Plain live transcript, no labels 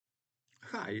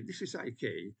Hi, this is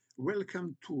IK.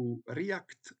 Welcome to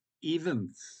React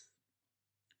Events.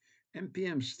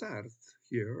 npm start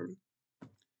here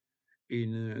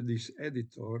in this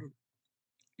editor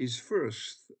is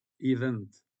first event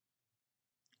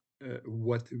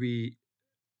what we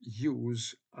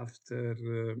use after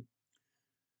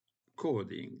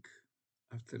coding,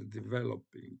 after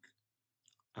developing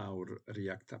our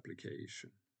React application.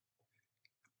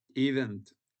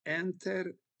 Event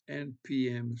enter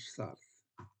npm start.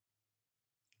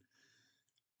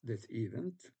 That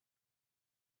event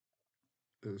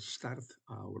start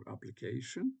our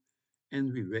application,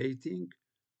 and we're waiting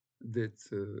that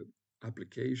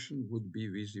application would be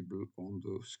visible on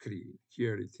the screen.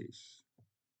 Here it is.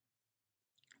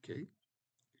 Okay.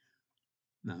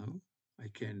 Now I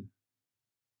can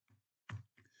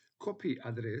copy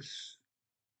address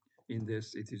in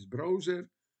this, it is browser,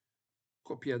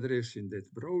 copy address in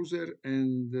that browser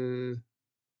and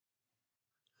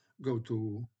go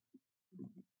to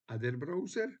other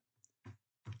browser,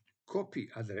 copy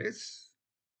address,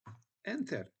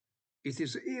 enter. It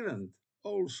is event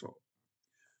also.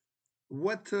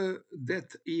 What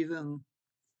that event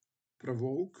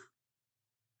provoke?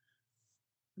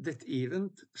 That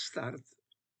event start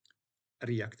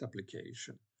React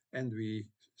application, and we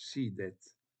see that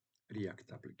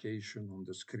React application on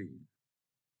the screen.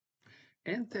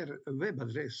 Enter a web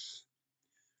address,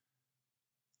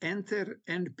 enter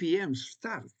npm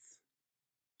start,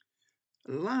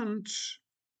 launch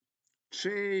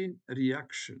chain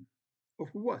reaction of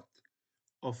what?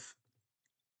 Of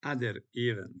other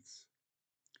events.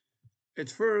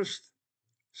 At first,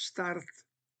 start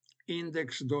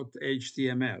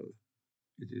index.html.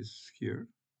 It is here.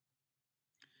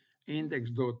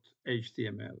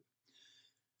 Index.html.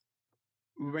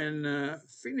 When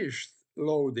finished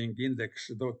loading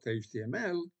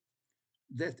index.html,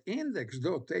 that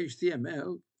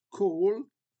index.html call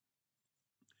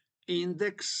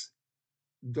index.js.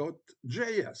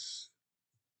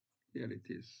 Here it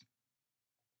is.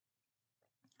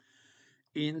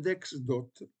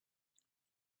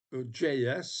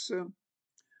 Index.js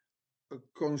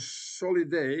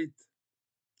consolidate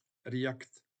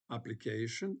React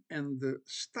application and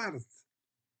start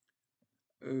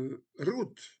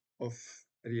root of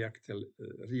React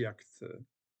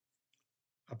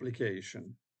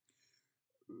application.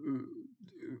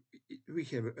 We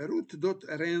have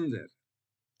root.render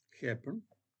happen,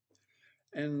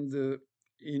 and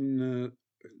in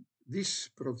this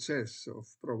process of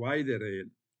provider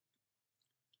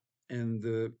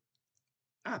and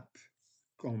app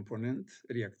component,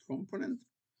 React component,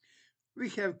 we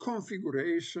have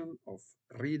configuration of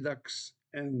Redux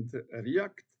and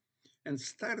React, and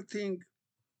starting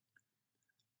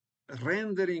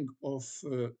rendering of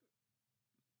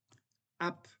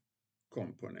app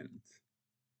component,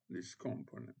 this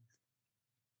component.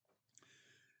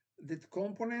 That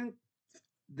component,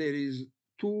 there is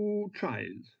two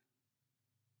child.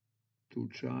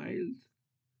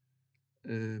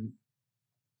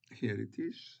 Here it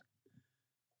is,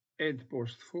 add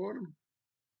post form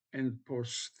and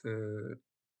post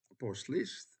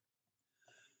list,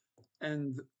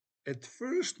 and at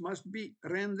first must be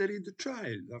rendered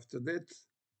child, after that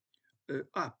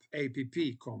app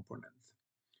component.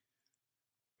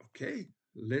 Okay,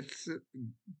 let's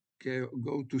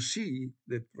go to see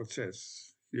that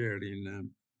process here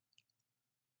in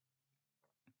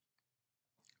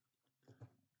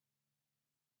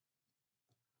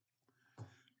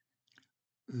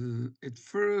at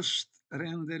first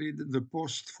rendered the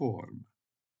post form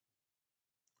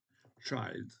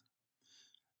child.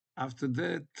 After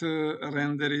that,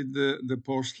 rendered the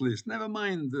post list. Never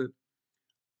mind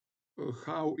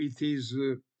how it is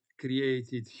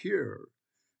created here,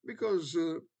 because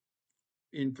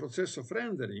in process of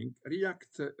rendering,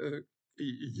 React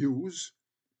use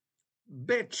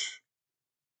batch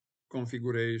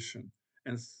configuration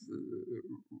and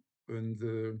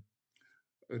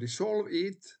resolve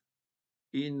it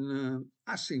in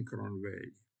asynchronous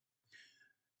way.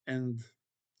 And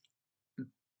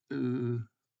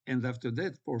after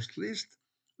that post list,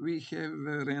 we have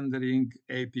rendering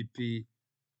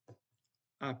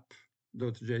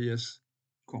app.js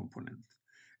component.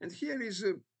 And here is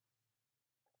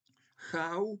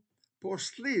how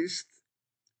post list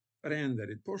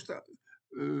rendered.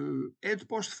 Add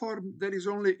post form, there is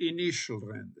only initial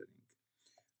rendering.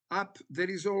 App, there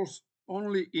is also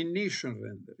only initial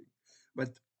rendering.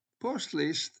 But post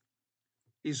list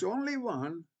is only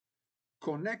one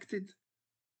connected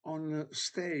on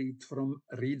state from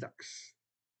Redux,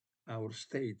 our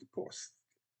state post.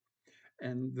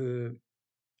 And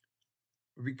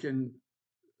we can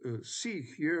see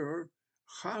here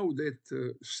how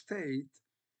that state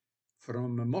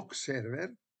from a mock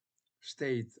server,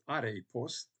 state array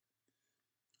post,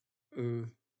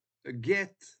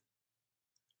 get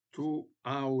to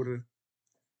our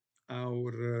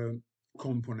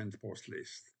component post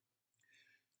list.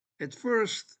 At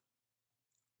first,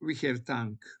 we have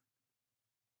tank.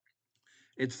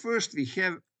 At first, we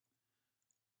have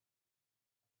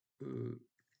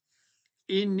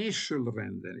initial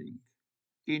rendering.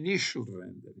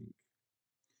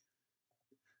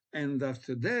 And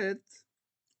after that,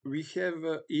 we have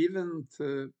event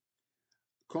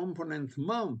component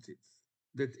mounted.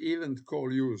 That event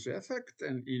call use effect,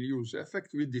 and in use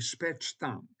effect, we dispatch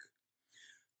tank.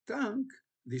 Tank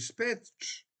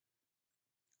dispatch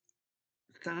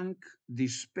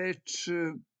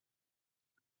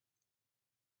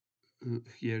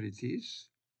here it is,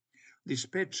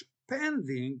 dispatch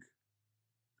pending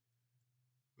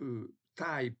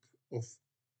type of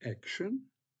action.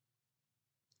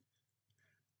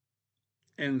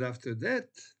 And after that,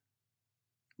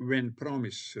 when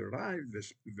promise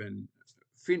arrives, when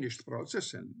finished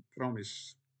process and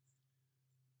promise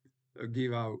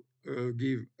give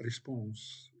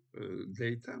response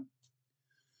data,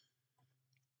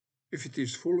 if it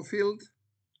is fulfilled,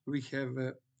 we have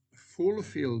a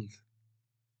fulfilled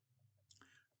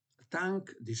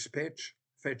tank dispatch,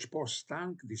 fetch post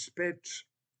tank dispatch,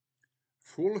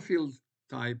 fulfilled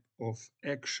type of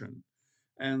action.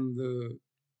 And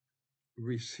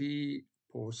we see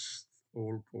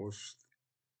all post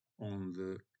on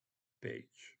the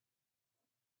page.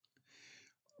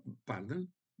 Pardon.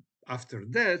 After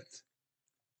that,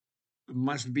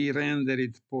 must be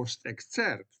rendered post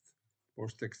excerpt.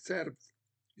 Post excerpt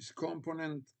is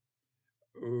component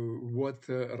what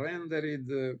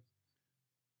rendered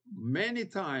many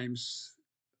times,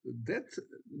 that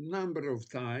number of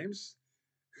times,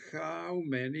 how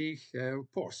many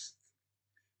have post.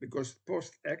 Because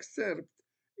post excerpt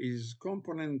is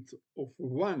component of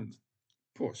one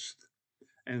post.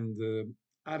 And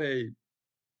array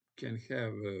can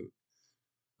have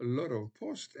a lot of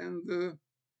post, and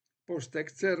post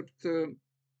excerpt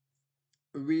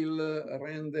will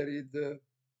render it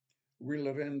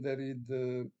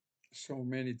so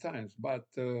many times. But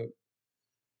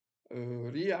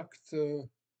React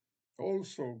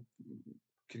also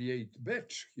create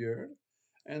batch here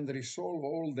and resolve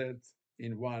all that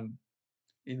in one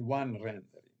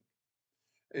rendering.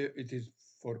 It is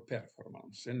for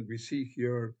performance, and we see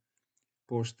here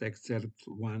post excerpt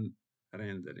one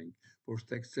rendering.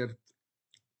 Post excerpt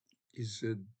is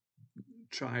a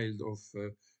child of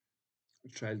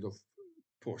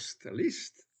post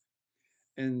list,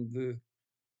 and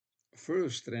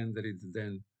first rendered,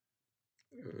 then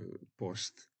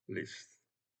post list,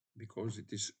 because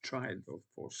it is child of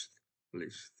post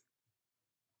list.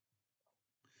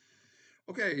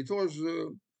 Okay, it was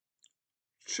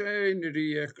chain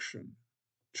reaction.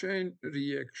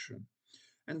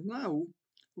 And now,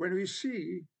 when we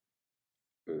see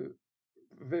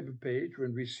web page,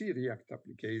 when we see React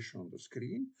application on the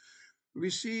screen, we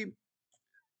see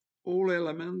all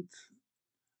elements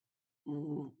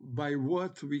by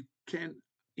what we can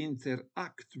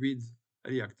interact with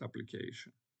React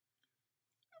application.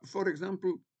 For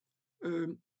example,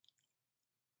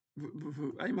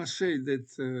 I must say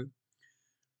that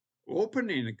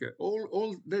opening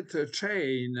all that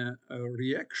chain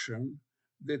reaction,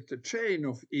 that chain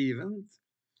of event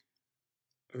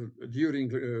during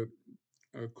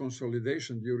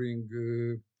consolidation,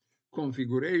 during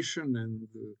configuration and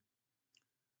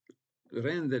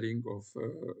rendering of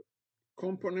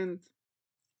component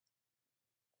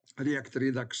React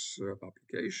Redux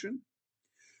application,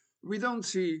 we don't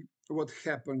see what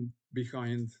happened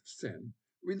behind scene.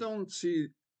 We don't see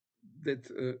that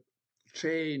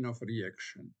chain of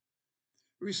reaction.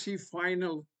 We see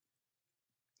final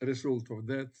result of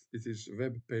that. It is a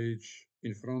web page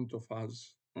in front of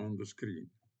us on the screen.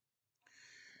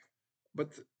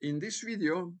 But in this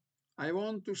video, I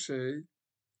want to say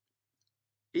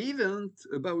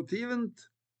about event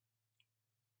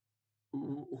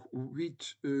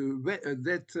which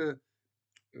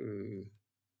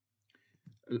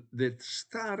that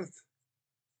start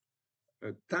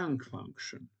a tank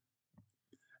function.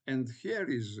 And here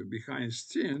is behind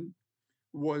scene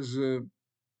was a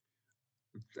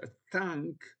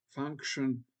tank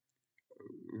function,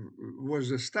 was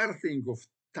the starting of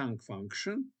tank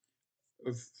function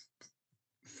of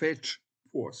fetch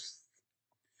post.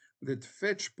 That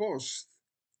fetch post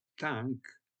tank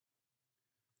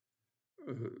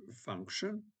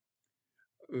function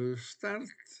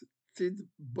started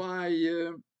by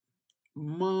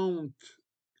mount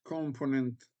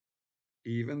component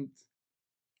event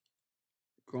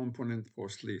component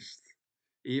post list,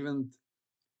 event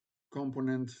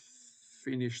component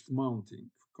finished mounting,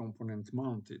 component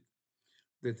mounted.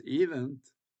 That event,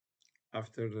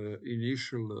 after the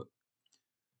initial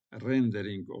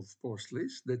rendering of post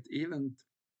list, that event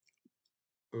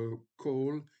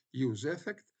call use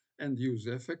effect, and use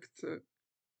effect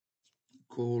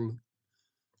call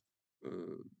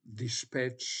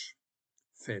dispatch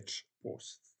fetch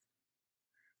post.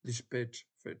 Dispatch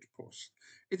fetch post.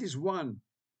 It is one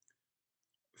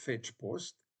fetch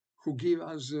post who give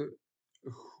us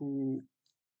who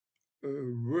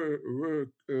work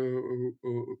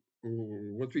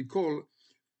what we call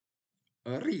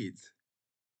a read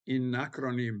in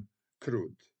acronym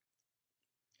CRUD.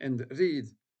 And read,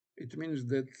 it means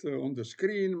that on the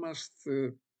screen must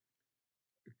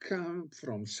come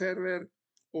from server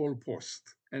all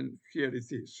post. And here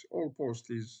it is. All post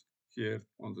is here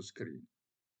on the screen.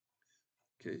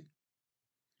 Okay.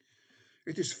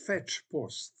 It is fetch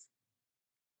post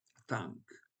tank.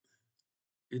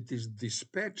 It is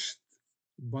dispatched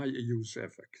by a use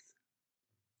effect.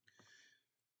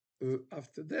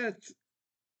 After that,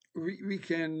 we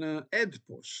can add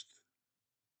post.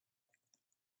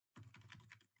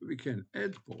 We can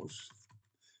add post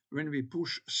when we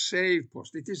push save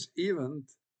post. It is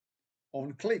event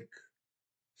on click,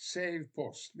 save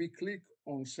post. We click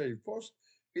on save post.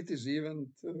 It is event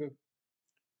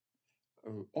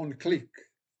on click.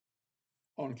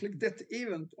 On click, that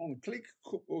event on click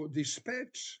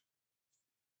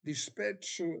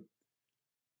dispatch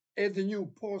add new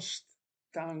post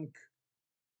tank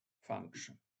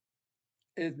function.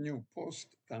 Add new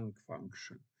post tank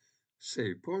function.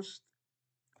 Save post,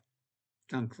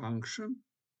 tank function,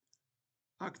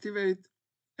 activate,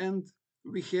 and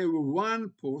we have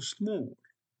one post more.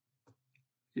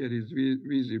 Here is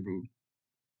visible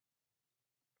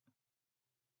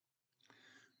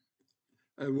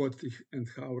what and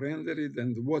how rendered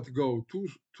and what go to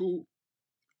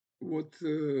what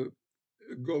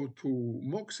go to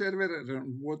mock server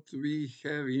and what we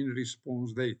have in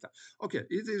response data. Okay,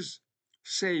 it is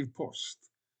save post.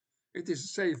 It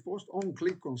is save post. On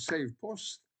click on save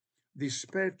post,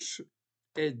 dispatch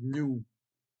add new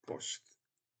post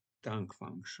tank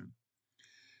function.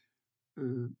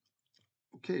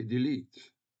 Okay,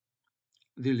 delete.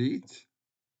 Delete.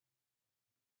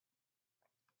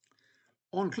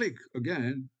 On click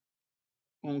again.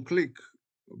 On click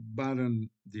button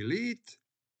delete.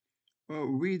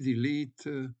 We delete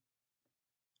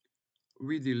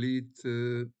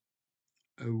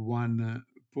one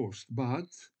post, but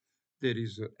there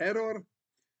is an error.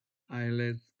 I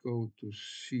let's go to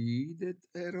see that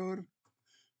error.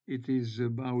 It is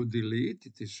about delete.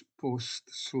 It is post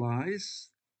slice.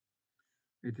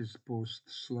 It is post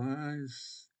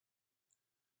slice.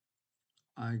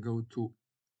 I go to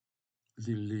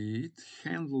delete,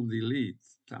 handle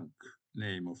delete tank,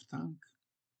 name of tank.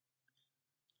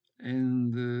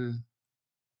 And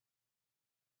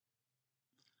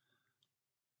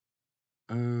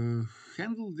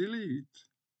handle delete.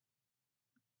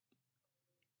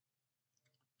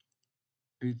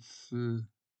 It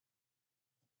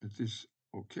is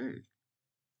okay.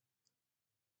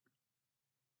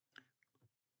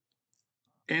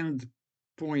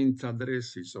 Endpoint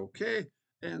address is okay,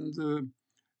 and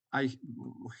I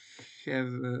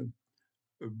have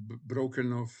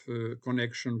broken off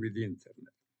connection with the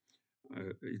internet.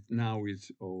 Now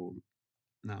is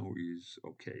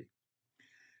okay.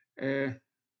 Here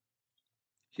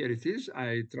it is.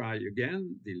 I try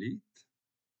again, delete,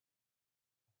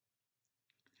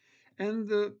 and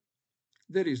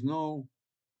there is no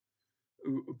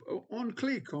on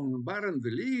click on button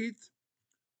delete.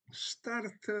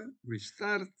 We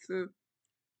start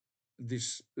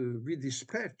this. We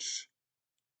dispatch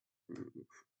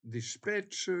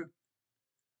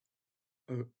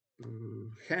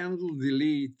handle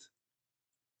delete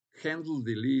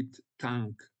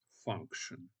tank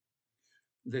function.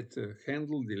 That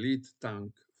handle delete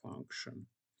tank function.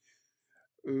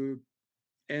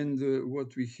 And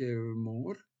what we have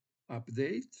more,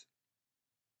 update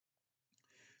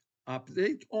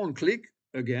on click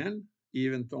again,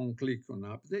 event on click on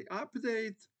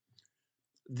update,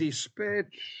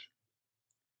 dispatch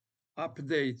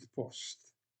update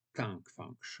post tank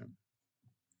function.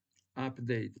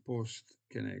 Update post,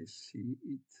 can I see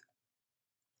it?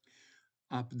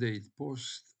 Update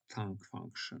post tank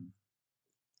function.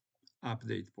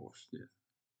 Update post, yeah.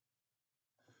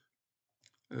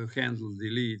 Handle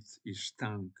delete is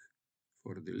tank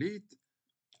for delete.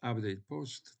 Update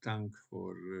post, tank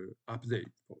for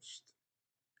update post.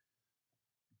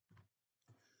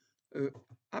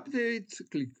 Update,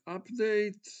 click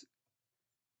update.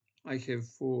 I have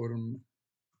form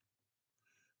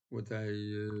what I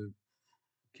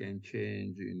can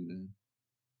change in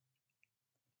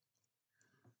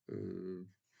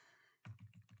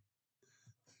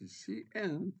CC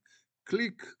and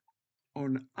click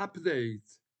on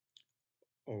update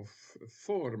of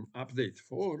form, update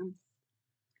form,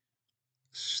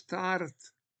 start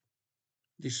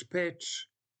dispatch,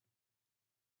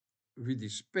 we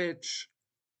dispatch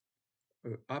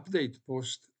update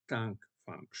post tank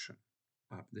function.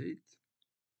 Update.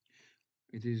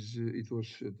 It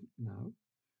was now.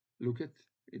 Look at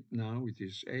it now. It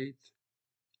is 8,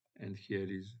 and here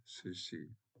is CC.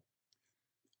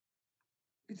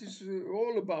 It is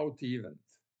all about event.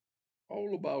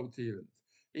 All about event.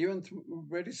 Event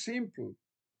very simple.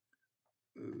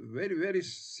 Very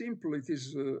simple. It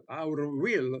is our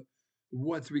will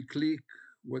what we click,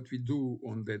 what we do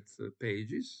on that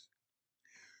pages.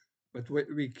 But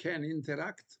we can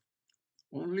interact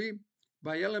only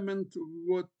by element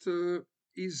what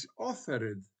is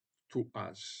offered to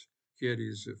us. Here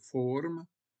is a form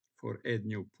for add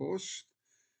new post,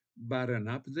 button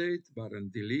update, button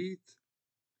delete,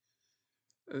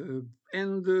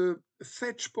 and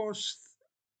fetch post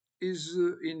is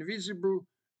invisible.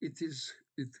 It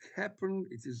happen.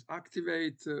 It is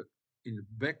activate in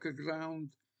background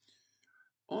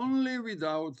only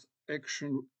without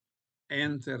action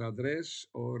enter address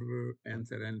or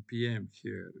enter npm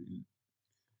here in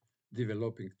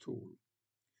developing tool.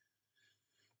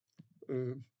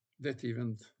 That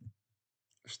event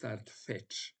start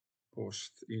fetch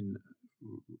post in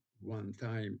one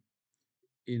time,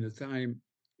 in a time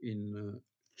in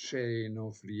chain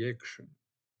of reaction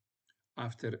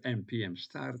after npm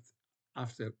start,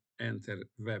 after enter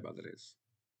web address.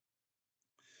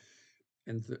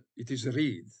 And it is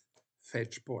read,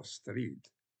 fetch post read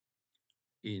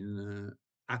in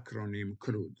acronym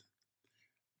CRUD.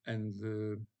 And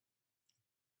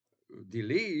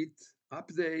delete,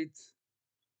 update,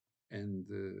 and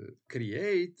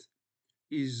create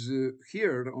is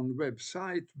here on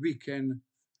website. We can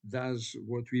does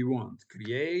what we want: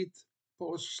 create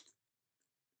post,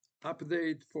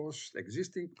 update post,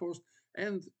 existing post,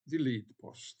 and delete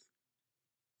post.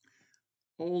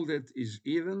 All that is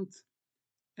event,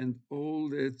 and all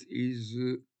that is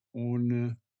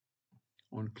on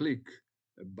click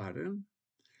button.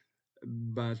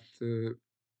 But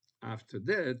after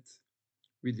that,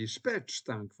 we dispatch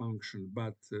tank function,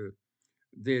 but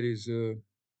there is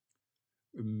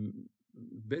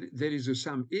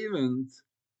some event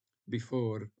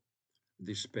before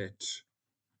dispatch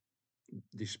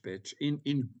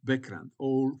in background.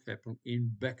 All happen in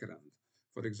background.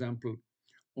 For example,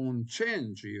 on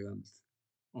change event,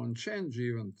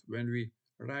 when we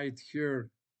write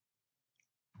here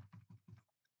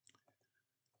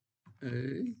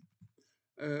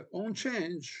on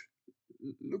change,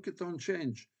 look at on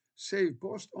change, save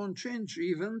post, on change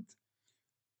event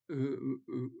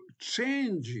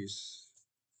changes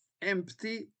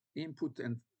empty input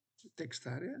and text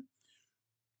area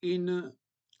in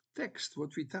text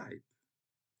what we type.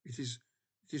 It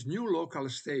is new local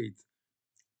state,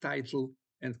 title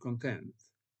and content.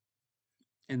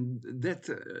 And that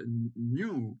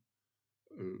new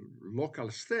local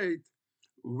state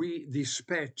we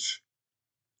dispatch,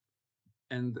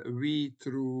 and we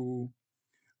through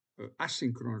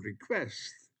asynchronous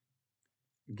request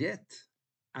get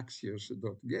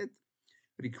axios.get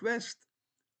request,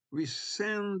 we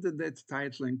send that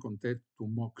title and content to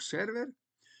mock server,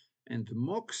 and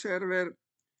mock server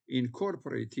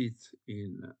incorporate it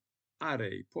in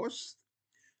array post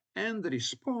and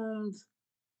respond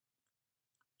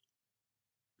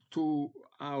to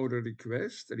our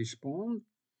request,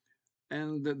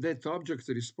 and that object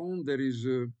respond, there is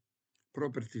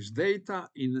properties data.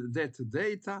 In that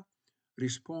data,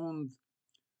 respond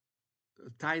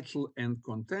title and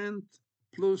content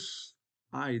plus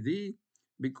ID,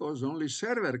 because only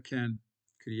server can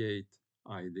create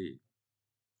ID.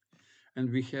 And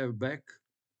we have back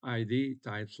ID,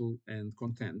 title, and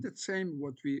content. That's same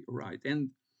what we write. And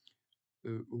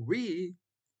we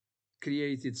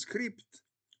created script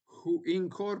who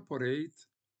incorporate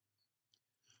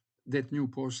that new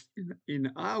post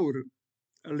in our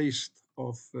list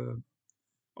of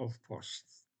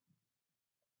posts.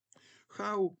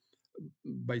 How?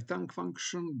 By tank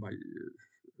function,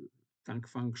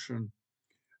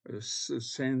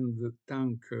 send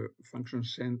tank function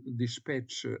send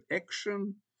dispatch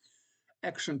action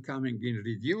coming in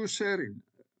reducer,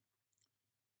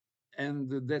 and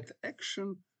that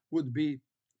action would be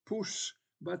push,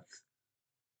 but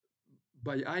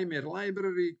by IMER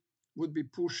library would be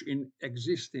push in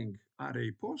existing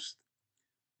array post,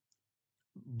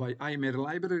 by IMER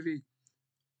library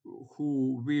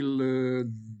who will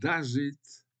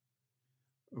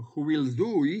who will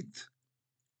do it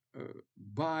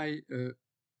by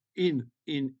in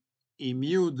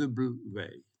immutable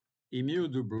way.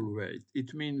 Immutable way.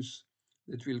 It means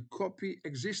that will copy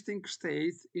existing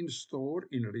state in store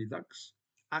in Redux,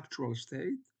 actual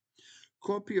state,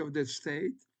 copy of that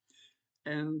state,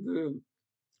 and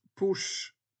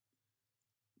push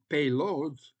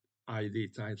payload, ID,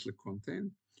 title,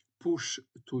 content, push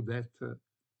to that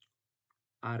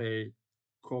array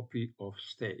copy of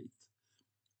state.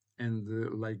 And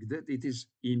like that, it is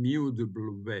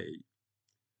immutable way.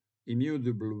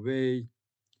 Immutable way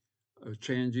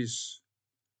changes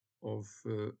of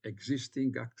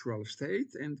existing actual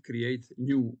state and create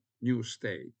new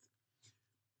state.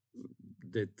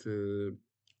 That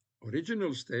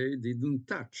original state didn't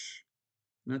touch.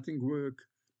 Nothing work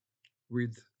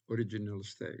with original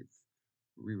state.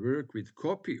 We work with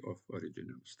copy of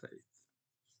original state.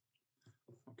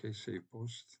 Okay, save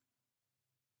post.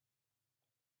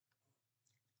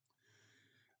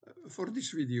 For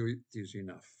this video, it is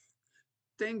enough.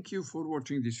 Thank you for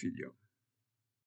watching this video.